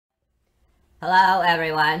Hello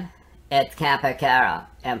everyone, it's Camper Carol,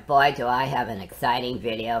 and boy do I have an exciting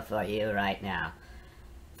video for you right now.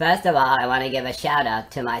 First of all, I want to give a shout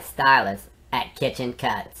out to my stylist at Kitchen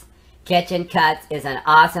Cuts. Kitchen Cuts is an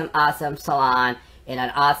awesome salon in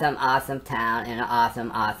an awesome town in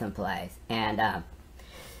an awesome place. And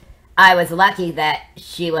I was lucky that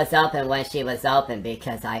she was open when she was open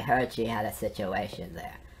because I heard she had a situation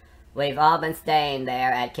there. We've all been staying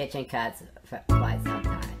there at Kitchen Cuts for quite some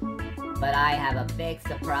time. But I have a big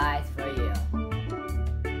surprise for you.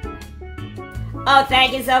 Oh,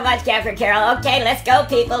 thank you so much, Camper Carol. Okay, let's go,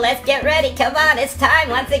 people. Let's get ready. Come on, it's time.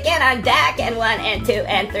 Once again, I'm back. And 1 and 2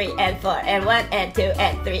 and 3 and 4. And 1 and 2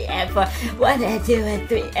 and 3 and 4. 1 and 2 and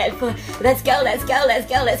 3 and 4. Let's go, let's go, let's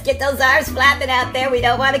go. Let's get those arms flapping out there. We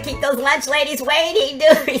don't want to keep those lunch ladies waiting, do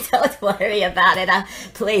we? Don't worry about it.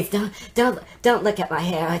 Please, don't look at my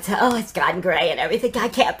hair. It's gotten gray and everything. I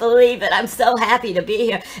can't believe it. I'm so happy to be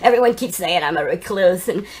here. Everyone keeps saying I'm a recluse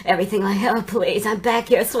and everything like, oh, please, I'm back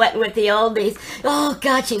here sweating with the oldies. Oh,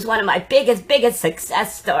 God, she's one of my biggest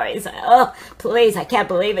success stories. Oh, please, I can't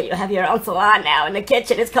believe it. You have your own salon now in the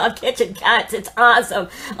kitchen. It's called Kitchen Cuts. It's awesome.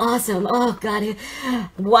 Oh, God,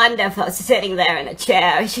 wonderful. Sitting there in a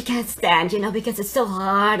chair. She can't stand, because it's so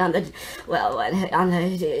hard on the, well,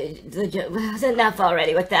 enough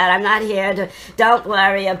already with that. I'm not here to, don't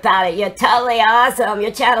worry about it. You're totally awesome.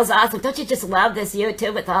 Your channel's awesome. Don't you just love this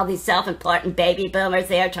YouTube with all these self-important baby boomers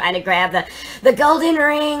there trying to grab the golden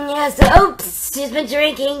ring? Yes, oops. She's been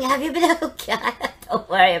drinking. Have you been? Oh, God. Don't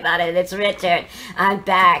worry about it. It's Richard. I'm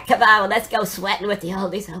back. Come on. Let's go sweating with the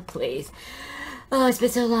oldies. Oh, please. Oh, it's been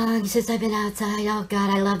so long since I've been outside. Oh,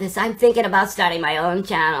 God, I love this. I'm thinking about starting my own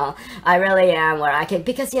channel. I really am, where I can,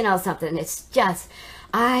 because you know something, it's just,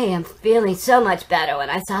 I am feeling so much better when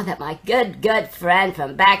I saw that my good friend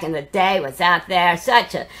from back in the day was out there.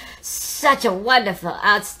 Such a wonderful,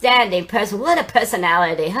 outstanding person. What a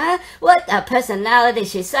personality, huh? What a personality.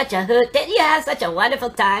 She's such a hoot. Didn't you have such a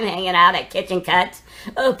wonderful time hanging out at Kitchen Cuts?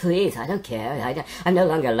 Oh, please, I don't care. I'm no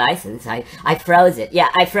longer licensed. I froze it. Yeah,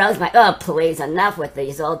 I froze my... Oh, please, enough with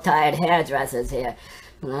these old tired hairdressers here.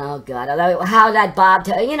 Oh, God. Although, how that bob...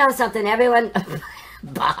 You know something, everyone...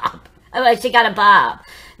 Bob. Oh, she got a bob.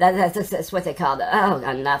 That's what they call it. Oh,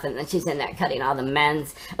 nothing. And she's in there cutting all the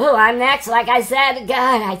men's. Oh, I'm next. Like I said,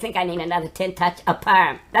 God, I think I need another tin touch, a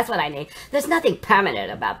perm. That's what I need. There's nothing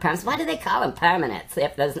permanent about perms. Why do they call them permanents?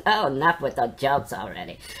 If there's, oh, enough with the jokes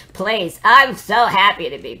already. Please, I'm so happy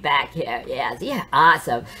to be back here. Yes, you're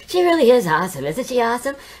awesome. She really is awesome. Isn't she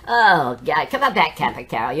awesome? Oh, God, come on back, Camper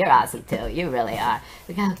Carol. You're awesome, too. You really are.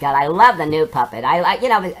 Oh, God, I love the new puppet.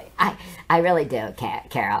 I really do,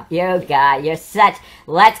 Carol. You, God, you're such...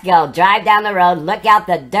 Let's go. Drive down the road. Look out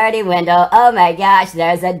the dirty window. Oh, my gosh,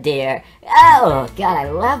 there's a deer. Oh, God, I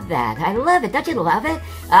love that. I love it. Don't you love it?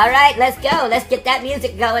 All right, let's go. Let's get that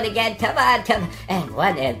music going again. Come on, come on. And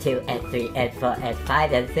 1 and 2 and 3 and 4 and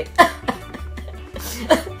 5 and 6.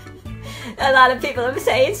 A lot of people are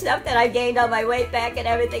saying stuff that I gained all my weight back and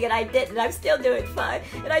everything, and I didn't. I'm still doing fine,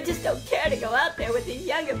 and I just don't care to go out there with these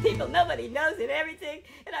younger people. Nobody knows it, everything,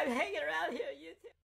 and I'm hanging around here.